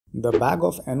The bag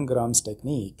of n-grams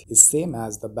technique is same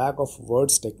as the bag of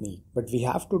words technique, but we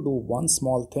have to do one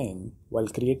small thing while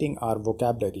creating our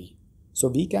vocabulary. So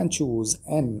we can choose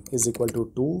n is equal to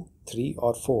 2, 3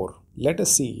 or 4. Let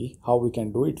us see how we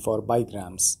can do it for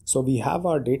bigrams. So we have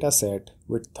our data set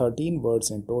with 13 words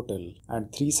in total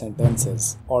and 3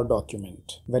 sentences or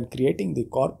document. When creating the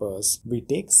corpus, we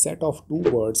take set of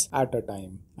 2 words at a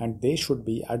time and they should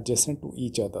be adjacent to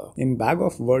each other. In bag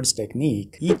of words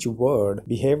technique, each word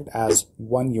behaved as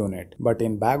one unit, but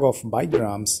in bag of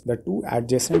bigrams, the 2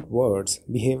 adjacent words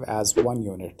behave as one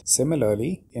unit.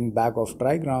 Similarly, in bag of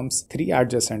trigrams, 3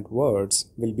 adjacent words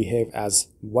will behave as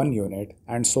one unit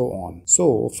and so on.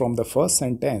 So from the first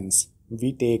sentence,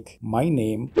 we take my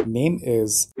name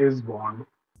is Bond,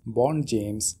 Bond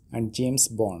James and James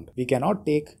Bond. We cannot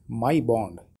take my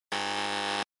Bond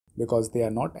because they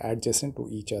are not adjacent to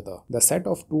each other. The set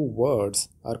of 2 words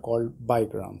are called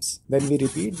bigrams. Then we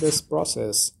repeat this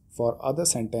process for other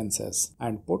sentences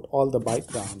and put all the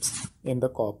bigrams in the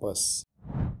corpus.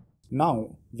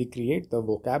 Now we create the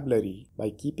vocabulary by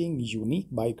keeping unique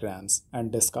bigrams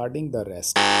and discarding the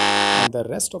rest. And the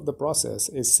rest of the process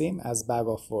is same as bag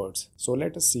of words. So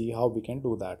let us see how we can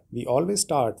do that. We always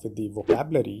start with the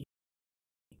vocabulary.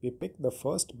 We pick the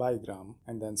first bigram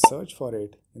and then search for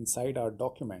it inside our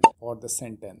document or the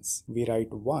sentence. We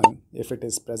write 1 if it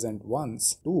is present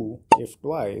once, 2 if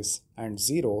twice, and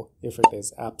 0 if it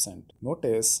is absent.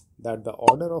 Notice that the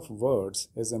order of words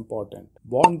is important.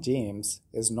 Bond James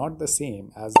is not the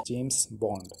same as James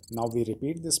Bond. Now we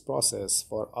repeat this process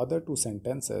for other 2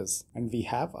 sentences and we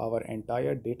have our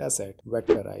entire dataset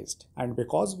vectorized. And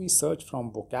because we search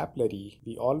from vocabulary,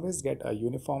 we always get a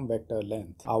uniform vector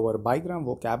length. Our bigram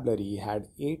vocabulary had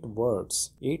 8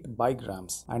 words, 8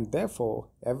 bigrams, and therefore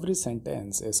every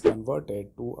sentence is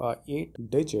converted to a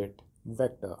 8-digit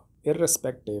vector,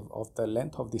 irrespective of the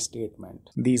length of the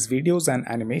statement. These videos and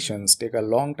animations take a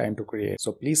long time to create,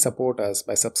 so please support us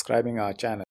by subscribing our channel.